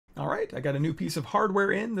All right, I got a new piece of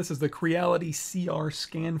hardware in. This is the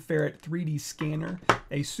CrealityCR-ScanFerret 3D scanner,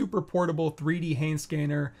 a super portable 3D hand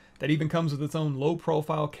scanner that even comes with its own low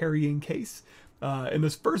profile carrying case. In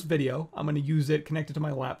this first video, I'm going to use it connected to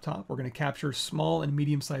my laptop. We're going to capture small and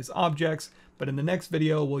medium-sized objects, but in the next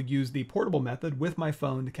video, we'll use the portable method with my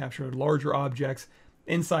phone to capture larger objects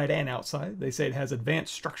inside and outside. They say it has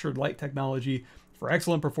advanced structured light technology for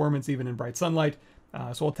excellent performance even in bright sunlight,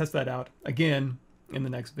 so I'll test that out again in the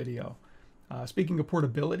next video. Speaking of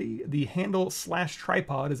portability, the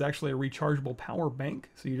handle/tripod is actually a rechargeable power bank,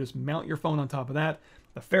 so you just mount your phone on top of that,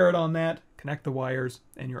 the Ferret on that, connect the wires,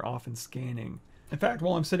 and you're off and scanning. In fact,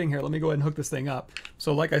 while I'm sitting here, let me go ahead and hook this thing up.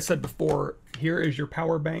 So like I said before, here is your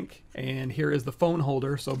power bank, and here is the phone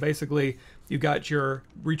holder. So basically, you've got your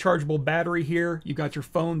rechargeable battery here, you've got your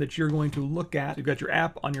phone that you're going to look at, you've got your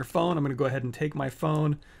app on your phone. I'm going to go ahead and take my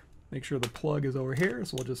phone, make sure the plug is over here,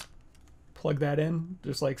 so we'll just plug that in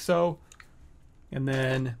just like so. And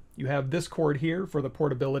then you have this cord here for the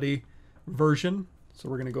portability version. So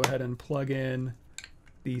we're going to go ahead and plug in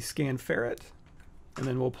the ScanFerret, and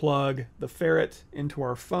then we'll plug the Ferret into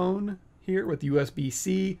our phone here with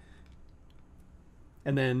USB-C.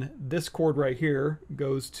 And then this cord right here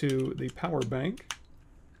goes to the power bank.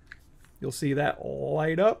 You'll see that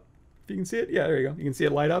light up. If you can see it, yeah, there you go. You can see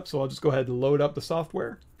it light up. So I'll just go ahead and load up the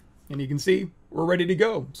software. And you can see we're ready to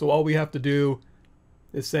go. So all we have to do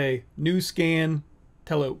is say new scan,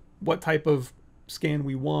 tell it what type of scan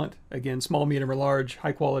we want. Again, small, medium, or large,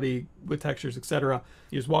 high quality with textures, etc.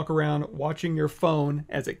 You just walk around watching your phone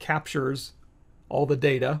as it captures all the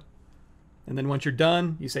data. And then once you're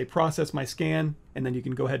done, you say process my scan, and then you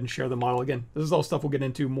can go ahead and share the model again. This is all stuff we'll get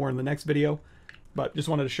into more in the next video, but just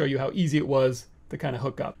wanted to show you how easy it was to kind of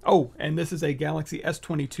hook up. Oh, and this is a Galaxy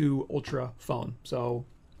S22 Ultra phone, so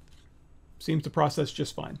seems to process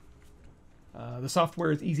just fine. The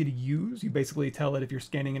software is easy to use. You basically tell it if you're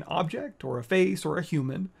scanning an object or a face or a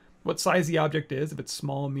human, what size the object is, if it's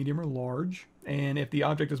small, medium, or large, and if the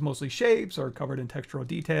object is mostly shapes or covered in textural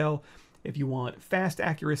detail, if you want fast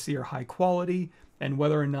accuracy or high quality, and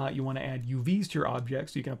whether or not you want to add UVs to your object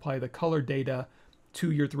so you can apply the color data to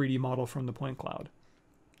your 3D model from the point cloud.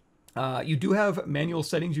 You do have manual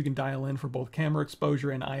settings you can dial in for both camera exposure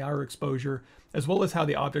and IR exposure, as well as how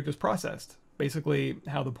the object is processed. Basically,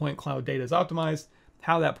 how the point cloud data is optimized,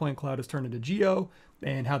 how that point cloud is turned into geo,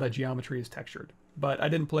 and how that geometry is textured. But I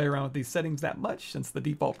didn't play around with these settings that much since the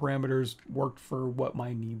default parameters worked for what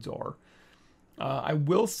my needs are. I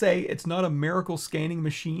will say it's not a miracle scanning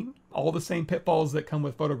machine. All the same pitfalls that come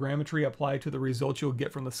with photogrammetry apply to the results you'll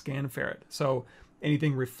get from the ScanFerret. So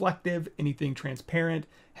anything reflective, anything transparent,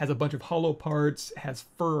 has a bunch of hollow parts, has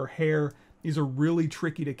fur or hair. These are really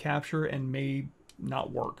tricky to capture and may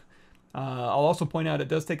not work. I'll also point out it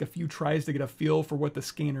does take a few tries to get a feel for what the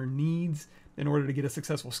scanner needs in order to get a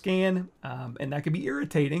successful scan, and that can be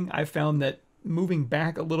irritating. I found that moving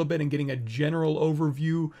back a little bit and getting a general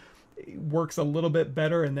overview works a little bit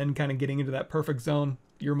better, and then kind of getting into that perfect zone.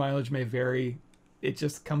 Your mileage may vary. It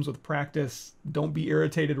just comes with practice. Don't be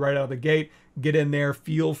irritated right out of the gate. Get in there,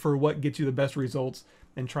 feel for what gets you the best results,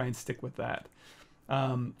 and try and stick with that.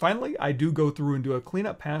 Finally, I do go through and do a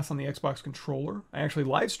cleanup pass on the Xbox controller. I actually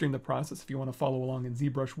live stream the process if you want to follow along in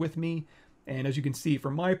ZBrush with me. And as you can see, for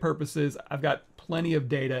my purposes, I've got plenty of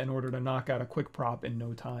data in order to knock out a quick prop in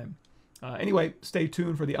no time. Anyway, stay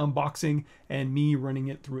tuned for the unboxing and me running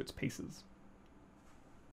it through its paces.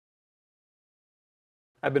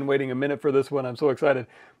 I've been waiting a minute for this one. I'm so excited.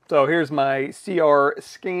 So here's my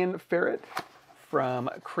CR-ScanFerret from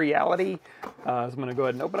Creality. So I'm going to go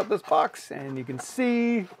ahead and open up this box, and you can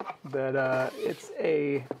see that it's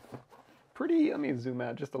a pretty, let me zoom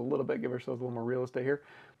out just a little bit, give ourselves a little more real estate here.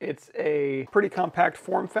 It's a pretty compact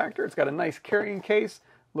form factor. It's got a nice carrying case,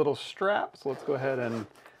 little strap. So let's go ahead and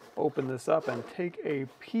open this up and take a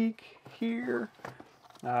peek here.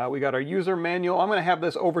 We got our user manual. I'm going to have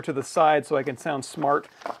this over to the side so I can sound smart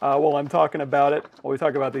while I'm talking about it, while we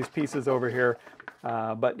talk about these pieces over here.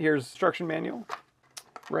 But here's the instruction manual.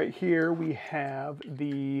 Right here we have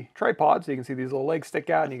the tripod, so you can see these little legs stick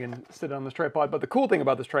out and you can sit on this tripod. But the cool thing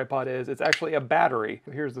about this tripod is it's actually a battery.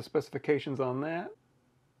 So here's the specifications on that.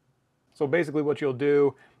 So basically what you'll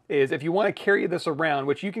do is if you want to carry this around,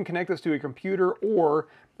 which you can connect this to a computer or,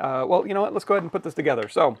 well, you know what, let's go ahead and put this together.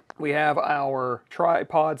 So we have our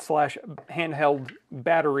tripod slash handheld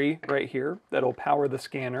battery right here that'll power the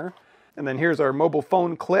scanner. And then here's our mobile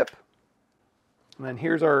phone clip. And then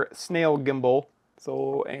here's our snail gimbal.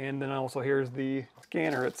 So, and then also here's the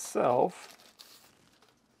scanner itself.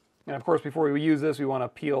 And of course, before we use this, we want to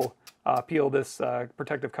peel this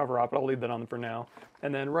protective cover off, but I'll leave that on for now.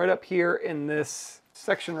 And then right up here in this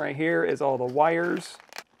section right here is all the wires.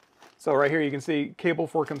 So right here you can see cable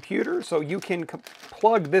for computer. So you can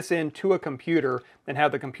plug this into a computer and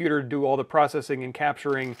have the computer do all the processing and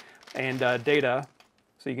capturing and data.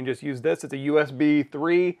 So you can just use this. It's a USB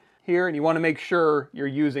 3 here, and you want to make sure you're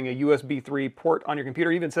using a USB 3 port on your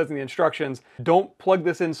computer. It even says in the instructions, don't plug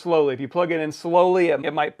this in slowly. If you plug it in slowly,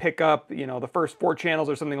 it might pick up, you know, the first 4 channels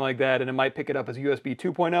or something like that, and it might pick it up as USB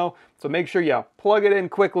 2.0. So make sure you plug it in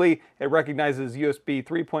quickly. It recognizes USB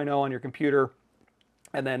 3.0 on your computer.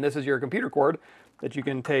 And then this is your computer cord that you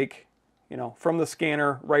can take, you know, from the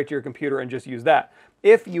scanner right to your computer and just use that.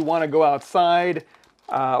 If you want to go outside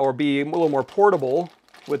or be a little more portable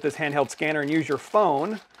with this handheld scanner and use your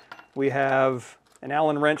phone, we have an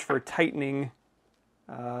Allen wrench for tightening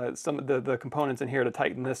some of the components in here to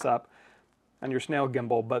tighten this up on your snail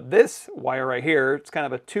gimbal. But this wire right here, it's kind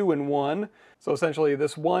of a 2-in-1. So essentially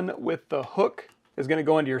this one with the hook is going to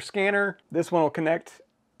go into your scanner. This one will connect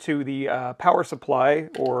to the power supply,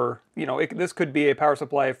 or, you know, this could be a power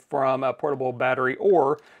supply from a portable battery,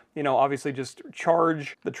 or, you know, obviously just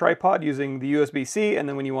charge the tripod using the USB-C, and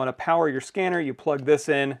then when you want to power your scanner, you plug this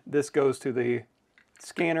in, this goes to the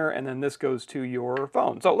scanner, and then this goes to your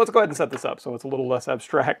phone. So let's go ahead and set this up so it's a little less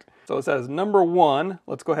abstract. So it says number 1,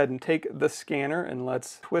 let's go ahead and take the scanner and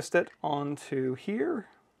let's twist it onto here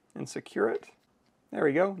and secure it. There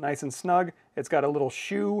we go, nice and snug. It's got a little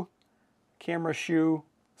shoe, camera shoe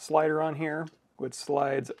slider on here, which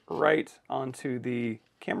slides right onto the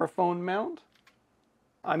camera phone mount.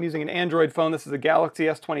 I'm using an Android phone. This is a Galaxy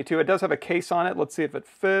S22. It does have a case on it. Let's see if it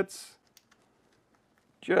fits.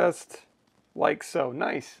 Just like so.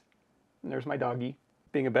 Nice. And there's my doggy,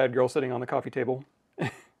 being a bad girl sitting on the coffee table.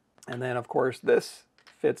 And then, of course, this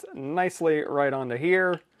fits nicely right onto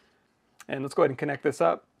here. And let's go ahead and connect this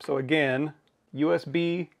up. So again,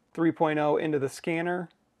 USB 3.0 into the scanner.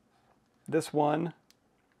 This one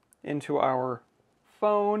into our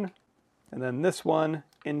phone, and then this one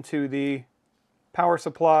into the power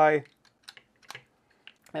supply.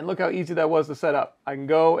 And look how easy that was to set up. I can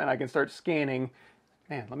go and I can start scanning.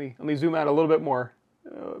 Man, let me zoom out a little bit more.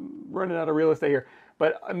 Running out of real estate here.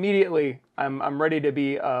 But immediately I'm ready to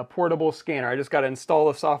be a portable scanner. I just got to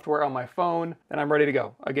install the software on my phone and I'm ready to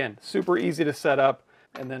go. Again, super easy to set up.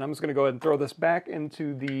 And then I'm just going to go ahead and throw this back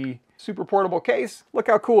into the super portable case. Look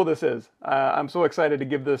how cool this is. I'm so excited to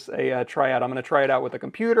give this a try out. I'm going to try it out with the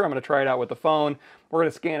computer. I'm going to try it out with the phone. We're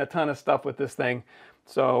going to scan a ton of stuff with this thing.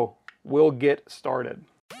 So we'll get started.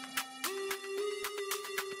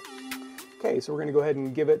 Okay, so we're going to go ahead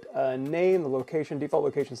and give it a name. The location, default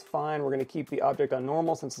location is fine. We're going to keep the object on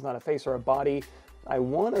normal since it's not a face or a body. I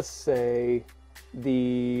want to say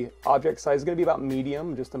the object size is going to be about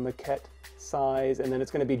medium, just a maquette size, and then it's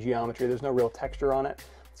going to be geometry. There's no real texture on it.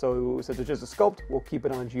 So since it's just a sculpt, we'll keep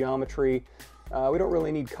it on geometry. We don't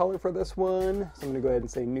really need color for this one, so I'm going to go ahead and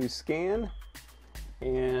say new scan.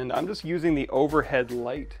 And I'm just using the overhead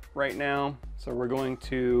light right now. So I'm going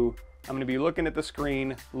to be looking at the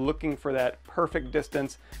screen, looking for that perfect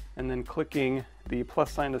distance, and then clicking the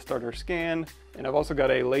plus sign to start our scan. And I've also got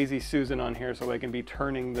a Lazy Susan on here so I can be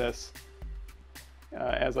turning this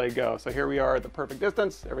as I go. So here we are at the perfect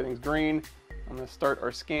distance, everything's green. I'm going to start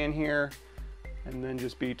our scan here and then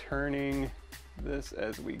just be turning this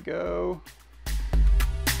as we go.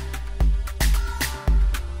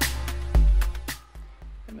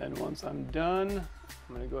 And then once I'm done,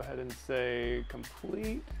 I'm going to go ahead and say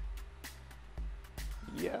complete.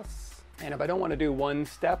 Yes. And if I don't want to do one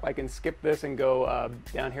step, I can skip this and go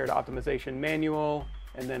down here to optimization manual.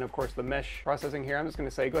 And then of course the mesh processing here, I'm just going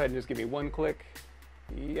to say, go ahead and just give me one click.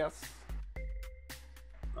 Yes.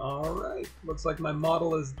 All right, looks like my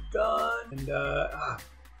model is done, and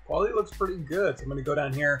quality looks pretty good. So I'm going to go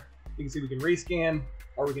down here. You can see we can rescan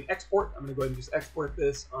or we can export. I'm going to go ahead and just export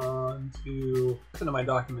this onto my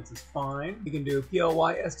documents is fine. You can do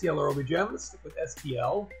PLY, STL, or OBJ. I'm going to stick with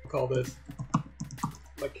STL. We'll call this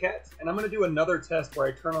Maquette, and I'm going to do another test where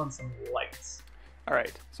I turn on some lights. All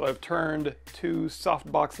right, so I've turned 2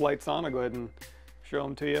 softbox lights on. I'll go ahead and show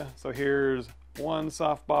them to you. So here's one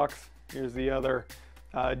softbox, here's the other,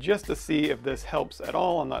 just to see if this helps at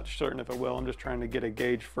all. I'm not certain if it will. I'm just trying to get a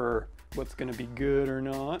gauge for what's going to be good or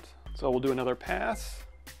not. So we'll do another pass.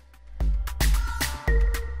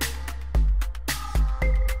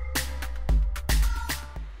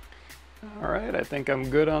 All right, I think I'm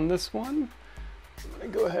good on this one. So I'm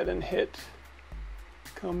going to go ahead and hit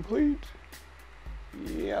complete.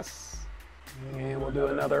 Yes. And we'll do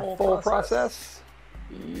another full process.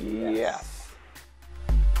 Yes.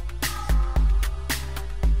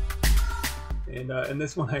 And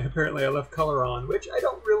this one I left color on, which I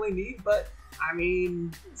don't really need, but I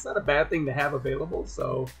mean, it's not a bad thing to have available,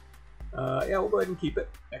 so yeah, we'll go ahead and keep it.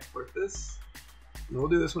 Export this. And we'll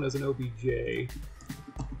do this one as an OBJ.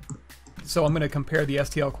 So I'm going to compare the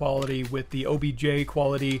STL quality with the OBJ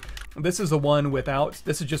quality. This is the one without,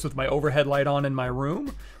 this is just with my overhead light on in my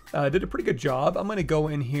room. Did a pretty good job. I'm going to go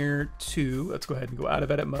in here to, let's go ahead and go out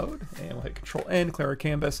of edit mode, and we'll hit Control N, clear our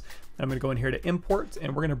canvas. And I'm going to go in here to import,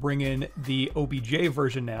 and we're going to bring in the OBJ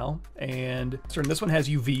version now. And so this one has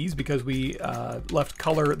UVs because we left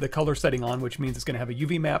the color setting on, which means it's going to have a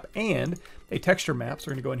UV map and a texture map. So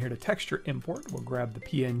we're going to go in here to texture import. We'll grab the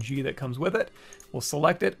PNG that comes with it. We'll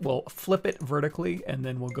select it, we'll flip it vertically, and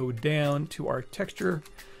then we'll go down to our texture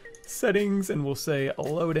settings and we'll say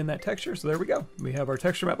load in that texture. So there we go. We have our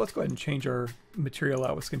texture map. Let's go ahead and change our material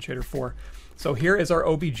out with Skin Shader 4. So here is our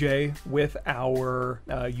OBJ with our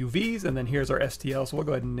UVs, and then here's our STL. So we'll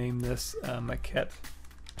go ahead and name this Maquette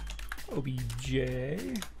OBJ,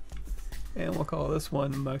 and we'll call this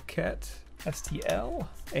one Maquette STL.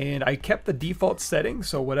 And I kept the default setting,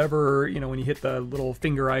 so whatever, you know, when you hit the little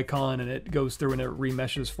finger icon and it goes through and it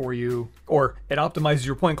remeshes for you, or it optimizes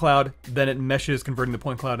your point cloud, then it meshes, converting the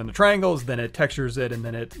point cloud into triangles, then it textures it, and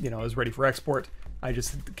then it, you know, is ready for export. I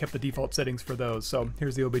just kept the default settings for those. So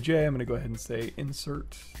here's the OBJ. I'm gonna go ahead and say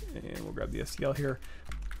insert, and we'll grab the STL here.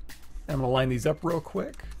 I'm gonna line these up real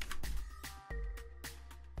quick.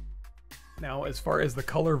 Now, as far as the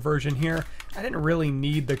color version here, I didn't really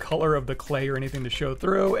need the color of the clay or anything to show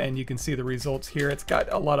through, and you can see the results here. It's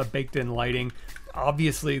got a lot of baked-in lighting.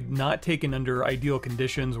 Obviously not taken under ideal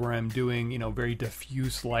conditions where I'm doing, you know, very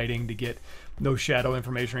diffuse lighting to get no shadow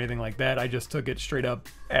information or anything like that. I just took it straight up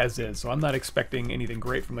as is. So I'm not expecting anything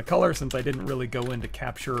great from the color since I didn't really go into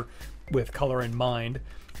capture with color in mind.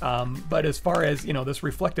 But as far as, you know, this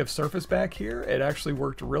reflective surface back here, it actually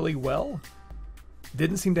worked really well.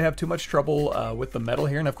 Didn't seem to have too much trouble with the metal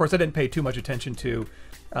here. And of course I didn't pay too much attention to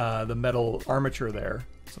the metal armature there.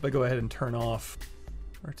 So if I go ahead and turn off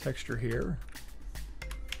our texture here,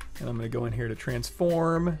 and I'm going to go in here to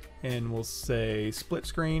transform, and we'll say split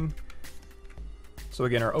screen. So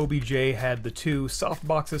again, our OBJ had the two soft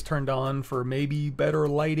boxes turned on for maybe better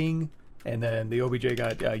lighting, and then the OBJ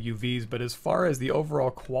got UVs. But as far as the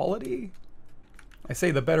overall quality, I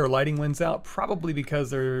say the better lighting wins out, probably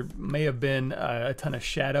because there may have been a ton of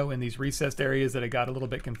shadow in these recessed areas that it got a little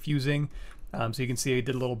bit confusing. So you can see I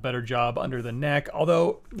did a little better job under the neck.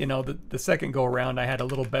 Although, you know, the second go around, I had a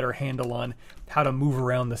little better handle on how to move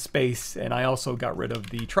around the space. And I also got rid of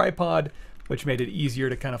the tripod, which made it easier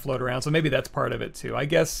to kind of float around. So maybe that's part of it too. I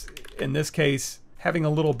guess in this case, having a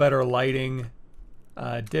little better lighting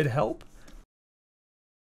did help.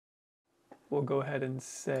 We'll go ahead and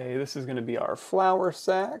say this is going to be our flour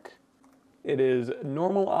sack. It is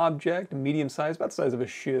normal object, medium size, about the size of a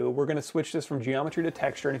shoe. We're going to switch this from geometry to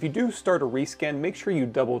texture. And if you do start a rescan, make sure you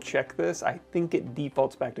double check this. I think it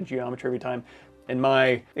defaults back to geometry every time in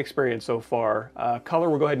my experience so far. Color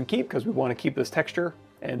we'll go ahead and keep because we want to keep this texture.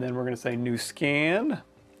 And then we're going to say new scan.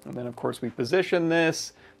 And then of course we position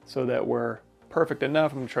this so that we're perfect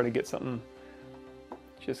enough. I'm going to try to get something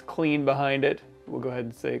just clean behind it. We'll go ahead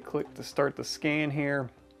and say click to start the scan here.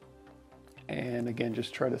 And again,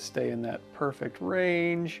 just try to stay in that perfect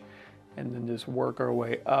range and then just work our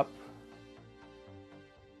way up.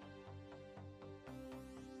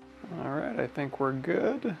 All right, I think we're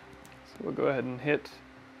good. So we'll go ahead and hit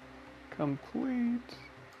complete.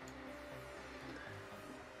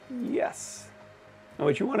 Yes. And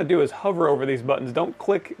what you want to do is hover over these buttons. Don't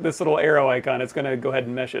click this little arrow icon. It's going to go ahead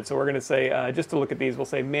and mesh it. So we're going to say, just to look at these, we'll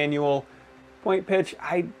say manual point pitch.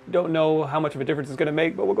 I don't know how much of a difference it's going to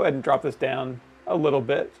make, but we'll go ahead and drop this down a little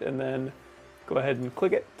bit and then go ahead and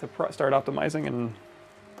click it to start optimizing and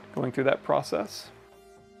going through that process.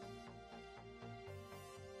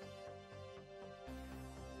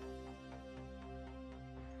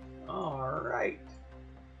 All right,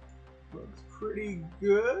 looks pretty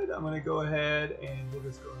good. I'm going to go ahead and we'll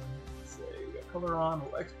just go ahead and say we got color on,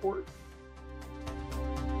 we'll export.